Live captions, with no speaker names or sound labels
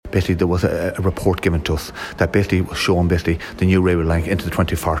basically there was a report given to us that basically was showing basically the new railway line into the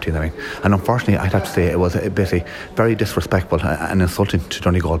 2040. And unfortunately, I'd have to say it was basically very disrespectful and insulting to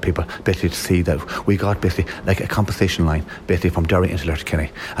Donegal people basically to see that we got basically like a compensation line basically from Derry into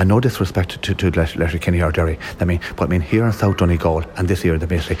Letterkenny. And no disrespect to Letterkenny or Derry. But here in South Donegal and this area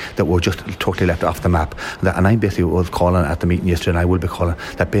that we're just totally left off the map. And I basically was calling at the meeting yesterday, and I will be calling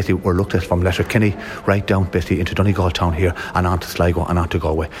that basically we're looked at from Letterkenny right down basically into Donegal town here and on to Sligo and on to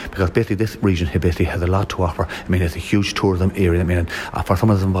Galway, because basically this region here basically has a lot to offer. It's a huge tourism area. And for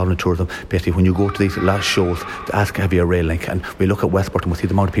someone that's involved in tourism, basically when you go to these last shows to ask have you a rail link, and we look at Westport and we see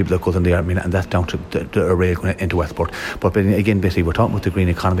the amount of people that goes in there, and that's down to the rail going into Westport. But again, basically we're talking about the green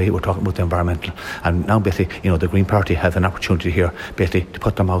economy, we're talking about the environmental, and now basically the Green Party has an opportunity here basically to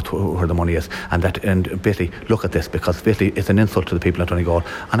put their mouth where the money is, and basically look at this, because basically it's an insult to the people of Donegal.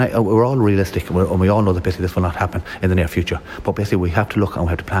 And we're all realistic, and we all know that basically this will not happen in the near future. But basically we have to look and we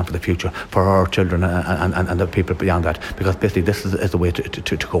have to plan for the future for our children and the people beyond that, because basically this is the way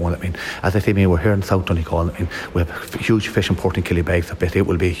to go on. As I say, we're here in South Donegal. We have huge fish import in Killybegs that basically it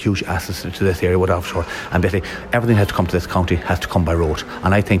will be a huge asset to this area with offshore, and basically everything has to come to this county, has to come by road.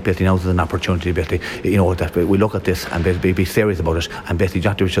 And I think basically now there's an opportunity basically that we look at this and basically be serious about it, and basically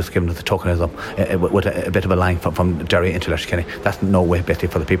not just giving us the tokenism with a bit of a line from Derry into Letterkenny. That's no way basically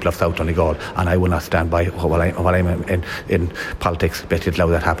for the people of South Donegal, and I will not stand by while I'm in politics basically to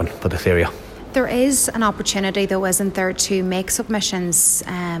allow that happen for this area. There is an opportunity, though, isn't there, to make submissions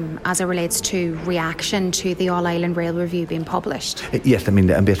as it relates to reaction to the All-Ireland Rail Review being published? Yes,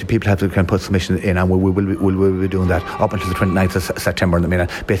 and basically people have to put submissions in, and we will be doing that up until the 29th of September.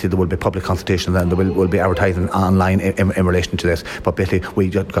 Basically there will be public consultations, and there will be advertising online in relation to this. But basically we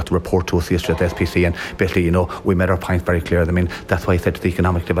just got the report to us yesterday at the SPC, and basically we made our points very clear. That's why I said to the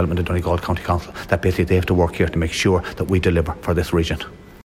Economic Development in Donegal County Council that basically they have to work here to make sure that we deliver for this region.